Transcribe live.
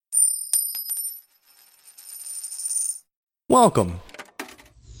Welcome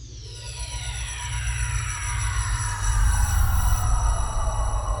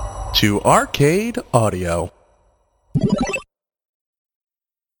to Arcade Audio.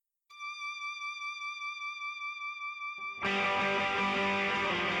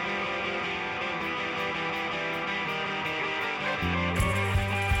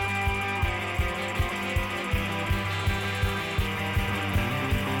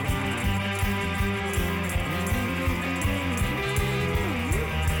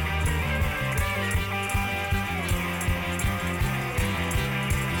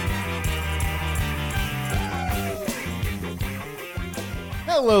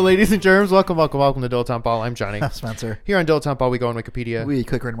 Hello, ladies and germs. Welcome to Dilettante Ball. I'm Johnny. Spencer. Here on Dilettante Ball, we go on Wikipedia We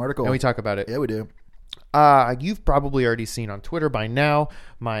click random article. and we talk about it. Yeah, we do. You've probably already seen on Twitter by now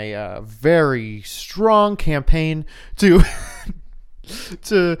my very strong campaign to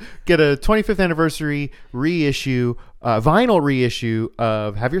to get a 25th anniversary reissue, vinyl reissue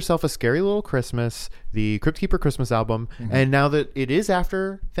of Have Yourself a Scary Little Christmas, the Crypt Keeper Christmas album. Mm-hmm. And now that it is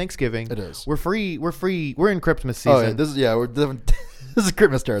after Thanksgiving, It is. We're free. We're in Christmas season. Oh, yeah, we're this is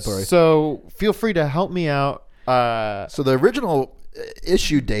Christmas territory. So feel free to help me out. So the original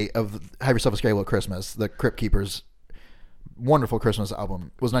issue date of Have Yourself a Scary Little Christmas, the Crypt Keepers' wonderful Christmas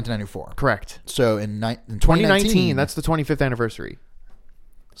album, was 1994. Correct. So in 2019, that's the 25th anniversary.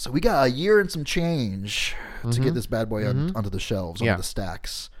 So we got a year and some change to get this bad boy onto the shelves, Yeah. onto the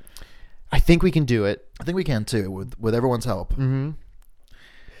stacks. I think we can do it. I think we can too, with everyone's help. Mm-hmm.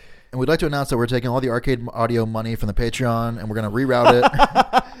 And we'd like to announce that we're taking all the Arcade Audio money from the Patreon and we're going to reroute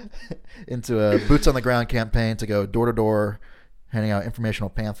it into a boots on the ground campaign to go door to door, handing out informational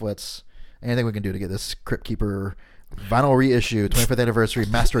pamphlets. Anything we can do to get this Crypt Keeper vinyl reissue, 25th anniversary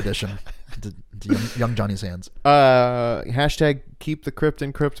master edition, to young Johnny's hands. Hashtag keep the crypt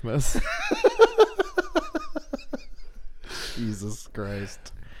in Cryptmas. Jesus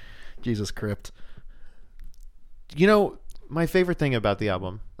Christ. Jesus Crypt. You know, my favorite thing about the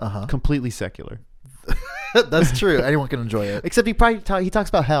album, completely secular. That's true. Anyone can enjoy it. Except he talks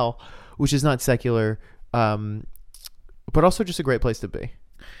about hell, which is not secular, but also just a great place to be.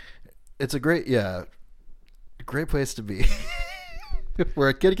 It's a great place to be. Where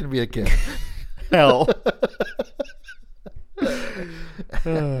a kid can be a kid. Hell.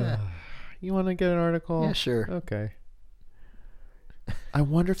 You want to get an article? Yeah, sure. Okay. I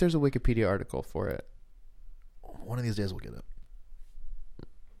wonder if there's a Wikipedia article for it. One of these days we'll get it.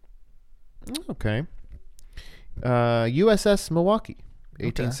 Okay. USS Milwaukee,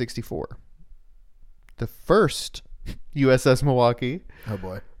 1864. The first USS Milwaukee, Oh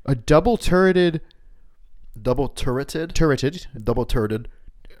boy. a double turreted,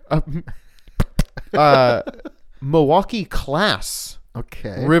 Milwaukee class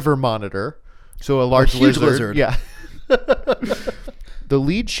Okay. river monitor. So a large huge lizard. lizard. Yeah. The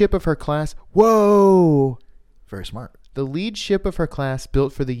lead ship of her class. Whoa. Very smart. The lead ship of her class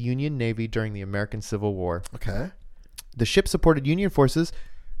built for the Union Navy during the American Civil War. Okay. The ship supported Union forces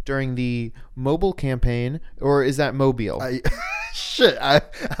during the Mobile campaign, or is that Mobile? I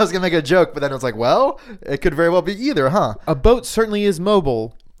was going to make a joke, but then I was like, well, it could very well be either, huh? A boat certainly is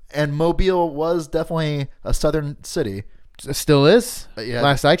mobile. And Mobile was definitely a southern city. Still is. Yeah.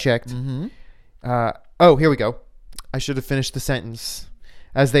 Last I checked. Mm-hmm. Here we go. I should have finished the sentence.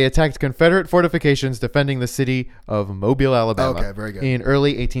 As they attacked Confederate fortifications defending the city of Mobile, Alabama. Okay, very good. In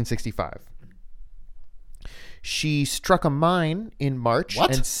early 1865. She struck a mine in March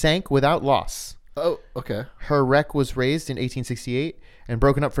and sank without loss. Oh, okay. Her wreck was raised in 1868 and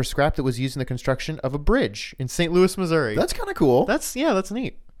broken up for scrap that was used in the construction of a bridge in St. Louis, Missouri. That's kind of cool. That's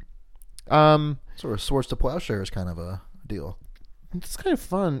neat. Sort of swords to plowshares kind of a deal. It's kind of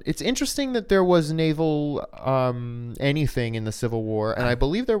fun. It's interesting that there was naval anything in the Civil War, and I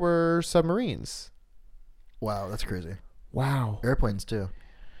believe there were submarines. Wow, that's crazy. Wow. Airplanes too.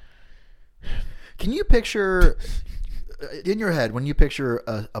 Can you picture in your head when you picture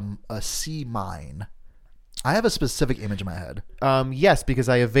a sea mine? I have a specific image in my head. Yes, because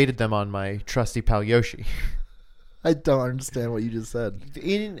I evaded them on my trusty pal Yoshi. I don't understand what you just said.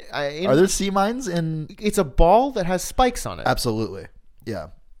 Are Are there sea mines in? It's a ball that has spikes on it. Absolutely. Yeah.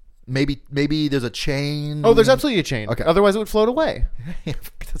 Maybe there's a chain. Oh, there's absolutely a chain. Okay. Otherwise, it would float away.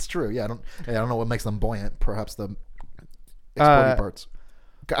 That's true. Yeah. I don't know what makes them buoyant. Perhaps the exploding parts.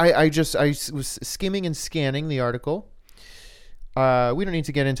 I was skimming and scanning the article. We don't need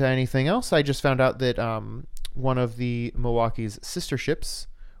to get into anything else. I just found out that one of the Milwaukee's sister ships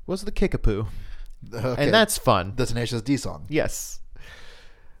was the Kickapoo. Okay. And that's fun. The Tenacious D song. Yes.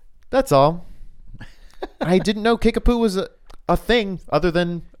 That's all. I didn't know Kickapoo was a thing other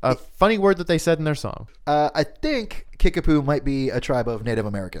than a funny word that they said in their song. I think Kickapoo might be a tribe of Native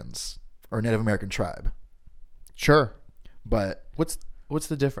Americans or a Native American tribe. Sure. But What's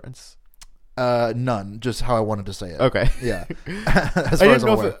the difference? none. Just how I wanted to say it. Okay. Yeah. I didn't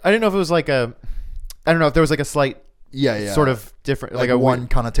know if it was like a. I don't know if there was like a slight. Yeah. Sort of different. Like a one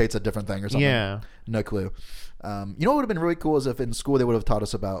connotates a different thing or something. Yeah. No clue. You know what would have been really cool is if in school they would have taught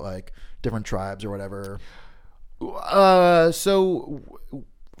us about like different tribes or whatever. So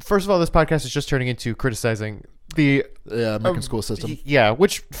first of all, this podcast is just turning into criticizing the American school system. Yeah,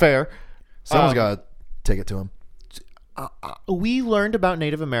 which fair. Someone's got to take it to him. We learned about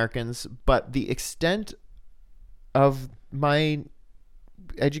Native Americans, but the extent of my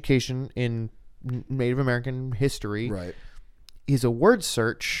education in Native American history Right. is a word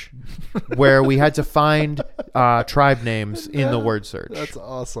search where we had to find tribe names in the word search. That's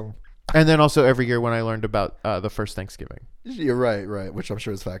awesome. And then also every year when I learned about the first Thanksgiving. You're right, which I'm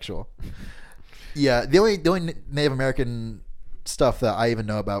sure is factual. Yeah, the only Native American stuff that I even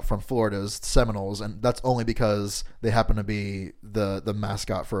know about from Florida is Seminoles, and that's only because they happen to be the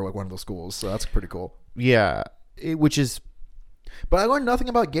mascot for like one of the schools, so that's pretty cool. Yeah, which is... But I learned nothing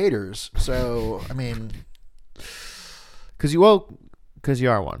about gators, so I mean... Because you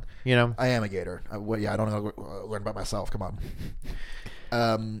are one, you know? I am a gator. I don't know. Learn about myself. Come on.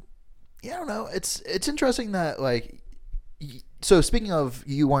 Yeah, I don't know. It's interesting that like... So speaking of,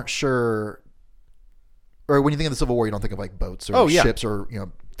 you weren't sure... Or when you think of the Civil War, you don't think of like boats or ships or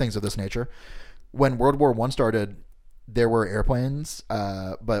things of this nature. When World War I started, there were airplanes,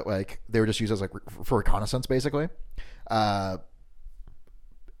 but like they were just used as like for reconnaissance, basically.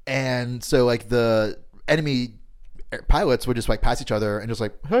 And so like the enemy pilots would just like pass each other and just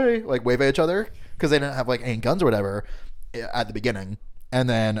like, hey, like wave at each other because they didn't have like any guns or whatever at the beginning. And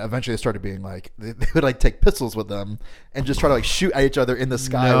then eventually they started being like, they would like take pistols with them and just try to like shoot at each other in the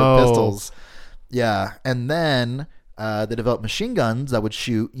sky with pistols. Yeah, and then they developed machine guns that would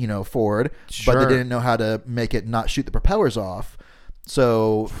shoot, forward, but they didn't know how to make it not shoot the propellers off.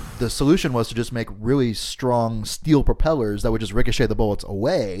 So the solution was to just make really strong steel propellers that would just ricochet the bullets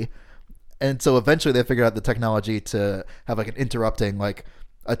away. And so eventually they figured out the technology to have like an interrupting, like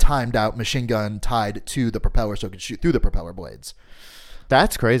a timed out machine gun tied to the propeller so it could shoot through the propeller blades.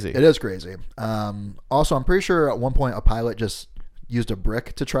 That's crazy. It is crazy. Also, I'm pretty sure at one point a pilot just used a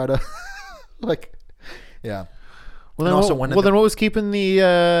brick to try to... Like, yeah. Well, then what was keeping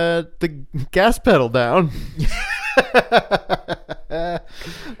the gas pedal down?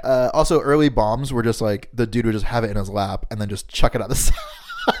 Also, early bombs were just like the dude would just have it in his lap and then just chuck it out the side.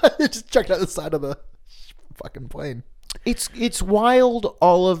 Just chuck it out the side of the fucking plane. It's wild.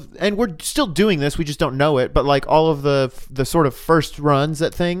 And we're still doing this. We just don't know it. But like all of the sort of first runs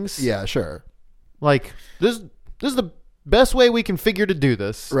at things. Yeah, sure. Like this is the best way we can figure to do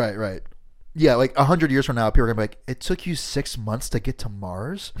this. Right. Yeah, like 100 years from now, people are going to be like, it took you 6 months to get to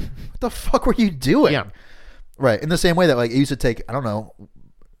Mars? What the fuck were you doing? Yeah. Right. In the same way that like it used to take, I don't know,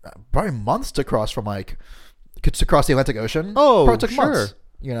 probably months to cross from like, to cross the Atlantic Ocean. Oh, probably took sure.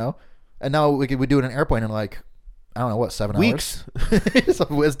 months, And now we do it in an airplane in like, I don't know, what, 7 weeks. hours?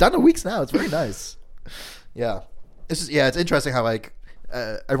 It's done in weeks now. It's very nice. Yeah. It's interesting how like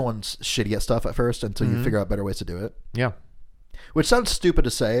everyone's shitty at stuff at first until you figure out better ways to do it. Yeah. Which sounds stupid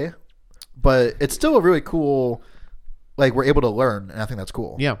to say, but it's still a really cool, like we're able to learn, and I think that's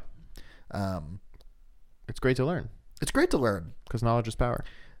cool. Yeah. It's great to learn. It's great to learn. Because knowledge is power.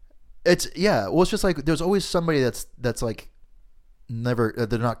 It's just like there's always somebody that's like never,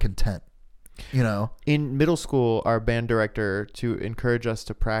 they're not content, In middle school, our band director, to encourage us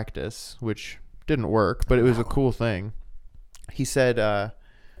to practice, which didn't work, but it was a cool thing. He said,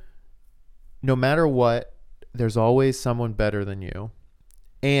 no matter what, there's always someone better than you.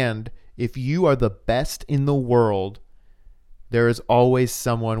 And if you are the best in the world, there is always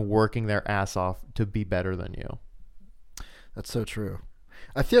someone working their ass off to be better than you. That's so true.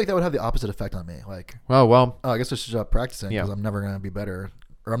 I feel like that would have the opposite effect on me. Like, oh, I guess I should stop practicing because I'm never going to be better,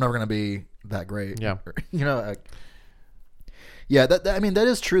 or I'm never going to be that great. Yeah. That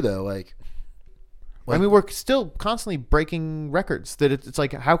is true though. Like, we're still constantly breaking records. That it's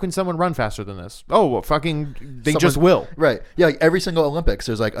like, how can someone run faster than this? Oh, well, they just will. Right. Yeah. Like every single Olympics,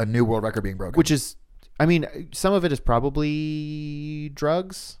 there's like a new world record being broken. Which is, some of it is probably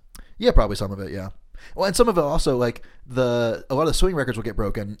drugs. Yeah, probably some of it. Yeah. Well, and some of it also like a lot of the swimming records will get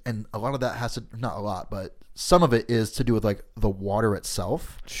broken, and a lot of that has to, not a lot, but some of it is to do with like the water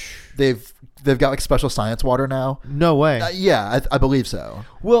itself. They've got like special science water now. No way. I believe so.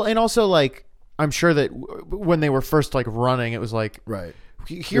 Well, and also like, I'm sure that when they were first like running, it was like, right,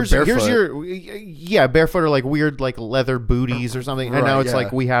 here's barefoot. your barefoot or like weird like leather booties or something, and Right, now it's yeah.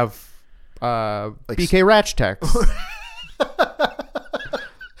 like we have BK Ratchtex.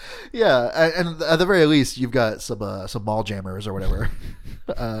 Yeah, and at the very least, you've got some mall jammers or whatever.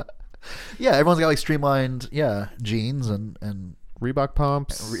 Yeah, everyone's got like streamlined jeans and Reebok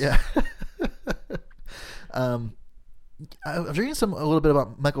pumps. yeah. I was reading a little bit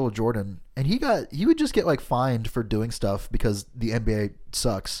about Michael Jordan, and he would just get like fined for doing stuff because the NBA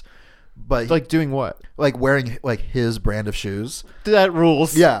sucks. But Like doing what? like wearing like his brand of shoes. That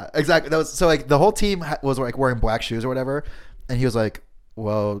rules. Yeah, exactly. That was so like the whole team was like wearing black shoes or whatever, and he was like,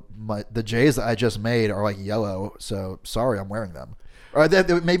 "Well, the J's that I just made are like yellow, so sorry, I'm wearing them." Or they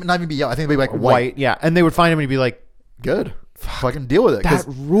would maybe not even be yellow. I think they'd be like white. Yeah, and they would find him and he'd be like, Good. Fucking deal with it. 'Cause,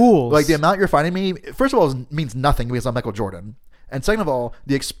 that rules. like the amount you're finding me, first of all, means nothing because I'm Michael Jordan, and second of all,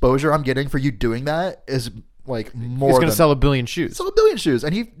 the exposure I'm getting for you doing that is like more. He's going than to sell 1 billion shoes. sell 1 billion shoes,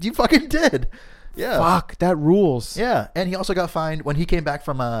 and you fucking did. Yeah. Fuck, that rules. Yeah, and he also got fined when he came back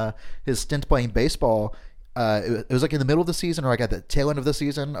from his stint playing baseball. It was like in the middle of the season, or like at the tail end of the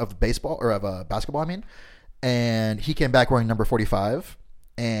season of baseball or of basketball. I mean, and he came back wearing number 45,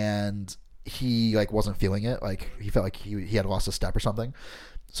 and he like wasn't feeling it. Like he felt like he had lost a step or something.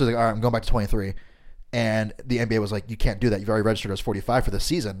 So he's like, all right, I'm going back to 23. And the NBA was like, you can't do that. You've already registered as 45 for the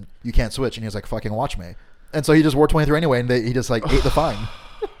season. You can't switch. And he was like, fucking watch me. And so he just wore 23 anyway, and he just like ate the fine.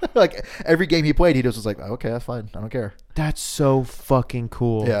 Like every game he played, he just was like, okay, that's fine. I don't care. That's so fucking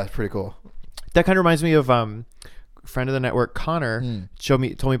cool. Yeah, it's pretty cool. That kind of reminds me of friend of the network Connor told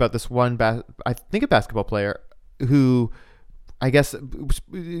me about this one I think a basketball player who I guess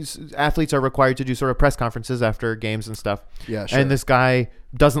athletes are required to do sort of press conferences after games and stuff. Yeah, sure. And this guy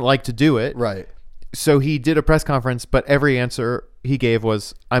doesn't like to do it. Right. So he did a press conference, but every answer he gave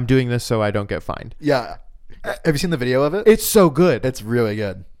was, I'm doing this so I don't get fined. Yeah. Have you seen the video of it? It's so good. It's really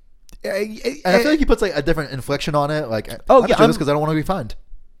good. And I feel like he puts like a different inflection on it. Like, Oh, I'm yeah, doing this because I don't want to be fined.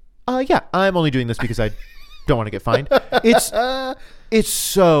 Yeah, I'm only doing this because I don't want to get fined. It's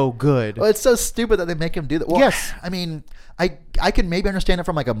so good. Well, it's so stupid that they make him do that. Well, Yes. I mean, I can maybe understand it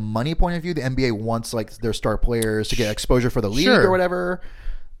from like a money point of view. The NBA wants like their star players to get exposure for the league Sure. or whatever.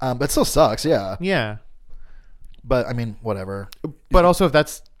 But it still sucks. Yeah. Yeah. But I mean, whatever. But also if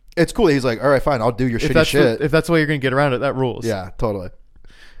that's It's cool. He's like, all right, fine. I'll do your shitty shit. if that's the way you're going to get around it, that rules. Yeah, totally.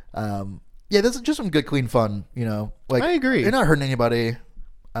 Yeah, this is just some good, clean fun. You know, like I agree. You're not hurting anybody.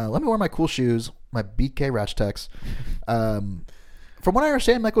 Let me wear my cool shoes, my BK Ratchtex. From what I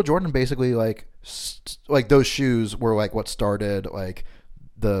understand, Michael Jordan basically like those shoes were like what started like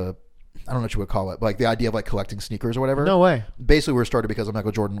the I don't know what you would call it, but like the idea of like collecting sneakers or whatever. No way. Basically, were started because of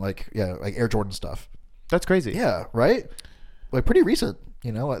Michael Jordan, like Air Jordan stuff. That's crazy. Yeah, right. Like pretty recent.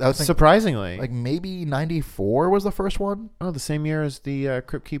 You know, I was thinking, Surprisingly. like maybe '94 was the first one. the same year as the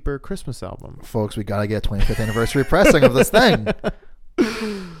Crypt Keeper Christmas album. Folks, we gotta get a 25th anniversary pressing of this thing.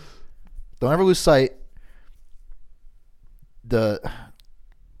 Don't ever lose sight. Don't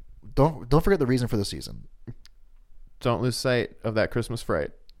forget the reason for the season. Don't lose sight of that Christmas fright.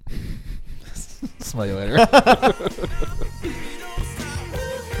 Smell you later.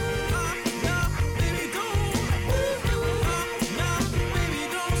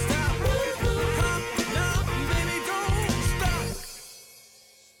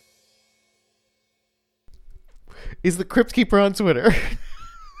 Is the Crypt Keeper on Twitter?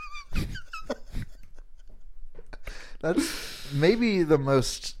 That's maybe the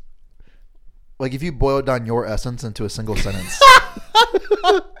most, like, if you boiled down your essence into a single sentence.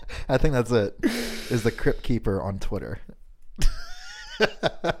 I think that's it. Is the Crypt Keeper on Twitter.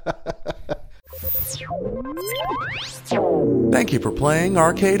 Thank you for playing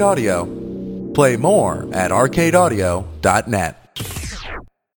Arcade Audio. Play more at arcadeaudio.net.